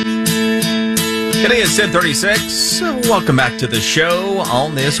It is 10:36. Welcome back to the show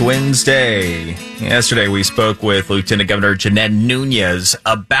on this Wednesday. Yesterday we spoke with Lieutenant Governor Jeanette Nunez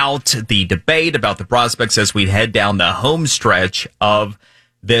about the debate, about the prospects as we head down the home stretch of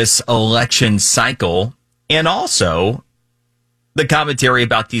this election cycle, and also the commentary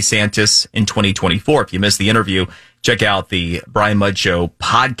about DeSantis in 2024. If you missed the interview, check out the Brian Mudd Show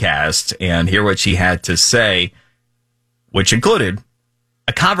podcast and hear what she had to say, which included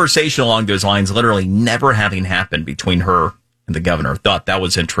a conversation along those lines literally never having happened between her and the governor. Thought that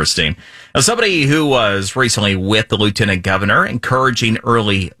was interesting. Now, somebody who was recently with the lieutenant governor encouraging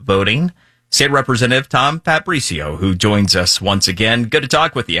early voting, State Representative Tom Fabricio, who joins us once again. Good to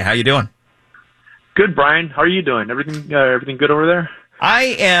talk with you. How you doing? Good, Brian. How are you doing? Everything good over there?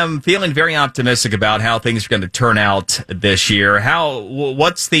 I am feeling very optimistic about how things are going to turn out this year.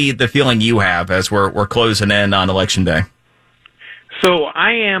 What's the feeling you have as we're closing in on Election Day? So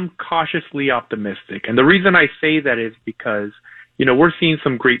I am cautiously optimistic. And the reason I say that is because, we're seeing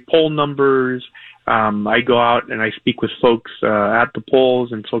some great poll numbers. I go out and I speak with folks at the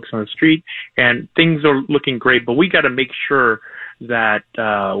polls and folks on the street, and things are looking great. But we got to make sure that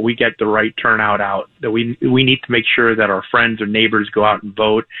we get the right turnout out, that we need to make sure that our friends or neighbors go out and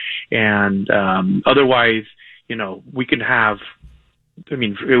vote. And otherwise, we can have,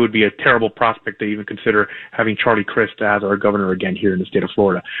 it would be a terrible prospect to even consider having Charlie Crist as our governor again here in the state of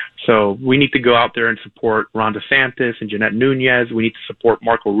Florida. So we need to go out there and support Ron DeSantis and Jeanette Nunez. We need to support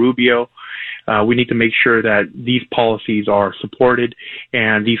Marco Rubio. We need to make sure that these policies are supported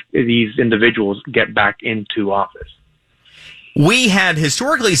and these individuals get back into office. We had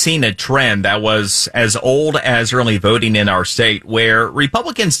historically seen a trend that was as old as early voting in our state, where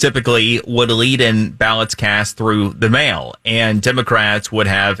Republicans typically would lead in ballots cast through the mail, and Democrats would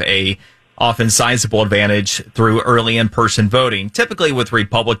have a often sizable advantage through early in-person voting, typically with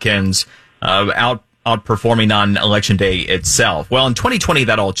Republicans outperforming on Election Day itself. Well, in 2020,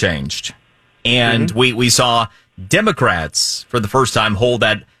 that all changed, and we saw Democrats, for the first time, hold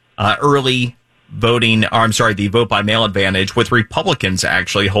that the vote by mail advantage, with Republicans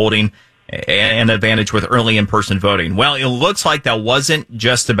actually holding an advantage with early in-person voting. Well, it looks like that wasn't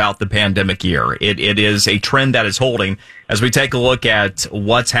just about the pandemic year. It is a trend that is holding. As we take a look at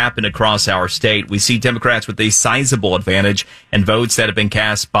what's happened across our state, we see Democrats with a sizable advantage in votes that have been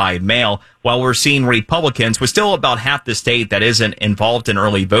cast by mail, while we're seeing Republicans, with still about half the state that isn't involved in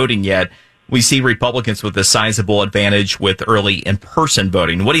early voting yet, we see Republicans with a sizable advantage with early in-person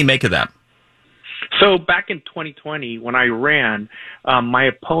voting. What do you make of that? So back in 2020, when I ran, my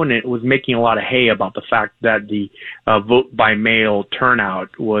opponent was making a lot of hay about the fact that the vote by mail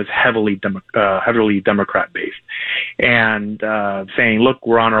turnout was heavily Democrat based, and saying, "Look,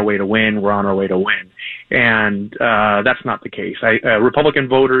 we're on our way to win. We're on our way to win," and that's not the case. Republican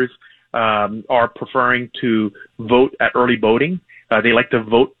voters are preferring to vote at early voting. They like to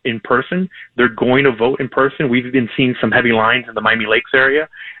vote in person. They're going to vote in person. We've been seeing some heavy lines in the Miami Lakes area,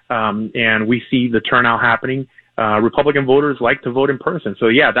 and we see the turnout happening. Republican voters like to vote in person. So,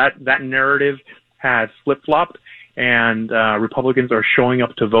 yeah, that narrative has flip-flopped, and Republicans are showing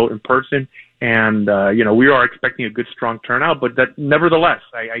up to vote in person. And, we are expecting a good, strong turnout. But that, nevertheless,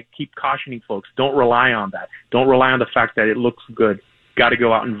 I keep cautioning folks, don't rely on that. Don't rely on the fact that it looks good. Got to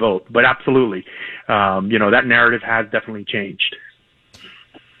go out and vote. But absolutely, that narrative has definitely changed.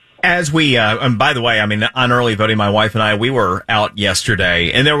 As we, and by the way, on early voting, my wife and I, we were out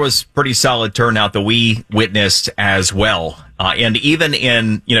yesterday, and there was pretty solid turnout that we witnessed as well. And even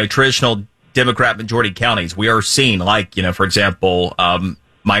in, traditional Democrat majority counties, we are seeing, for example,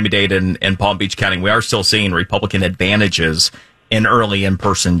 Miami-Dade and Palm Beach County, we are still seeing Republican advantages in early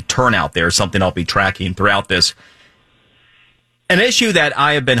in-person turnout there, something I'll be tracking throughout this. An issue that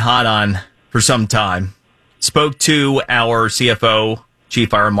I have been hot on for some time, spoke to our CFO, Chief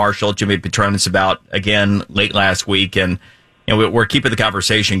Fire Marshal Jimmy Petronis, about again late last week, and we're keeping the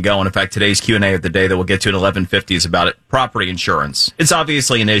conversation going. In fact, today's Q&A of the day that we'll get to at 11:50 is about property insurance. It's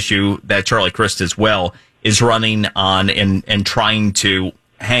obviously an issue that Charlie Crist as well is running on and trying to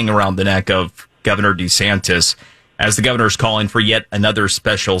hang around the neck of Governor DeSantis, as the governor is calling for yet another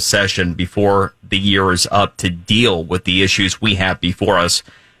special session before the year is up to deal with the issues we have before us.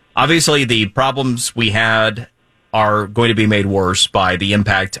 Obviously, the problems we had are going to be made worse by the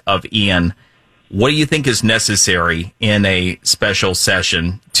impact of Ian. What do you think is necessary in a special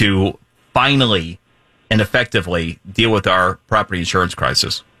session to finally and effectively deal with our property insurance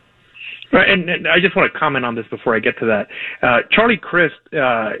crisis? Right, and I just want to comment on this before I get to that. Charlie Crist,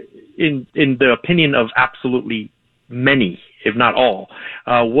 in the opinion of absolutely many, if not all,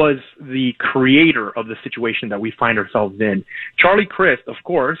 was the creator of the situation that we find ourselves in. Charlie Crist, of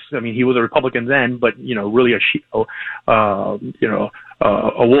course, I mean, he was a Republican then, but, really a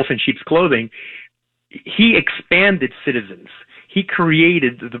wolf in sheep's clothing. He expanded citizens. He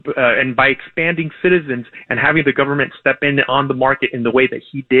created and by expanding citizens and having the government step in on the market in the way that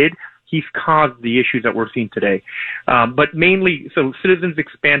he did, he's caused the issues that we're seeing today. But mainly, so citizens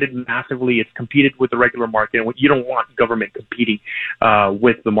expanded massively. It's competed with the regular market, and you don't want government competing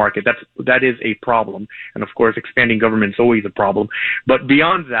with the market. That is a problem. And of course, expanding government is always a problem. But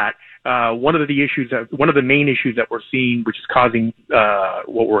beyond that, one of the main issues that we're seeing, which is causing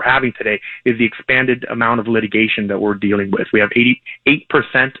what we're having today, is the expanded amount of litigation that we're dealing with. We have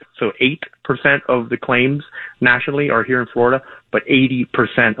 88%, so 8% of the claims nationally are here in Florida, but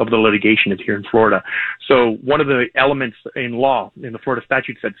 80% of the litigation is here in Florida. So one of the elements in law, in the Florida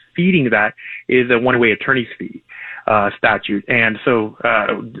statute that's feeding that, is a one-way attorney's fee statute. And so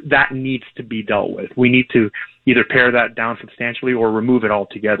that needs to be dealt with. We need to either pare that down substantially or remove it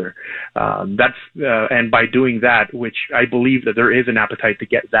altogether. And by doing that, which I believe that there is an appetite to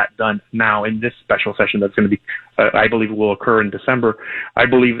get that done now in this special session that's going to be, I believe will occur in December, I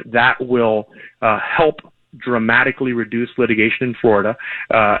believe that will help dramatically reduce litigation in Florida.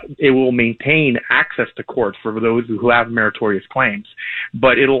 It will maintain access to courts for those who have meritorious claims,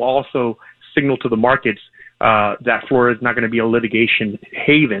 but it'll also signal to the markets that Florida is not going to be a litigation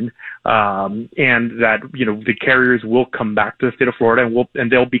haven, and that the carriers will come back to the state of Florida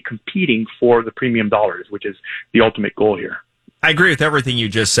and they'll be competing for the premium dollars, which is the ultimate goal here. I agree with everything you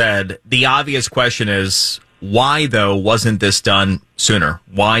just said. The obvious question is, why, though, wasn't this done sooner?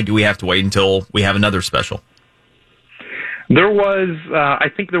 Why do we have to wait until we have another special? There was, I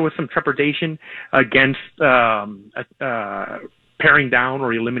think there was some trepidation against paring down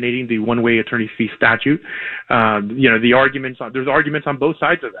or eliminating the one-way attorney fee statute. There's arguments on both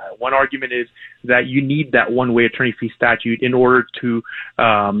sides of that. One argument is that you need that one-way attorney fee statute in order to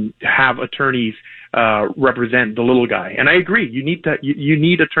have attorneys represent the little guy. And I agree. You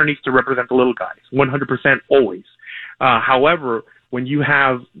need attorneys to represent the little guys, 100% always. However, when you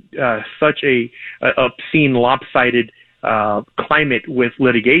have such a obscene, lopsided climate with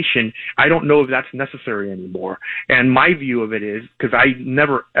litigation, I don't know if that's necessary anymore. And my view of it is, because I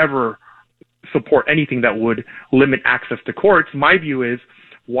never ever support anything that would limit access to courts, my view is,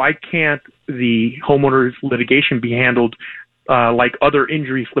 why can't the homeowners litigation be handled like other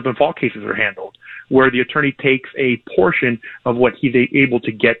injury slip and fall cases are handled, where the attorney takes a portion of what he's able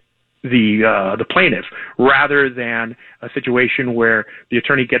to get the plaintiff, rather than a situation where the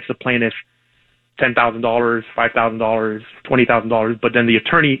attorney gets the plaintiff $10,000, $5,000, $20,000, but then the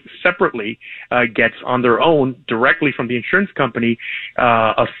attorney separately gets on their own directly from the insurance company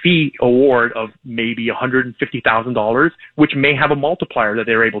a fee award of maybe $150,000, which may have a multiplier that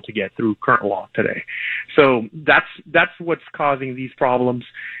they're able to get through current law today. So that's what's causing these problems,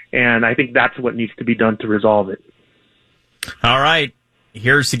 and I think that's what needs to be done to resolve it. All right.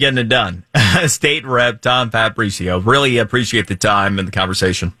 Here's to getting it done. State Rep Tom Fabricio. Really appreciate the time and the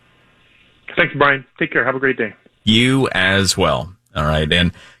conversation. Thanks, Brian. Take care. Have a great day. You as well. All right.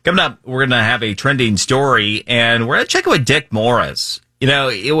 And coming up, we're going to have a trending story, and we're going to check in with Dick Morris.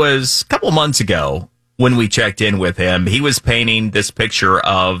 It was a couple months ago when we checked in with him. He was painting this picture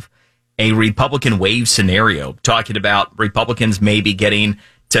of a Republican wave scenario, talking about Republicans maybe getting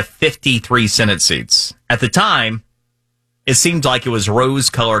to 53 Senate seats. At the time, it seemed like it was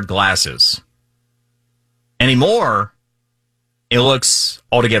rose-colored glasses. Anymore, it looks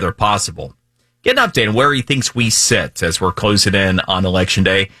altogether possible. Get an update on where he thinks we sit as we're closing in on Election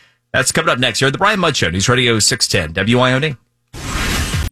Day. That's coming up next here at the Brian Mudd Show, News Radio 610 WIOD.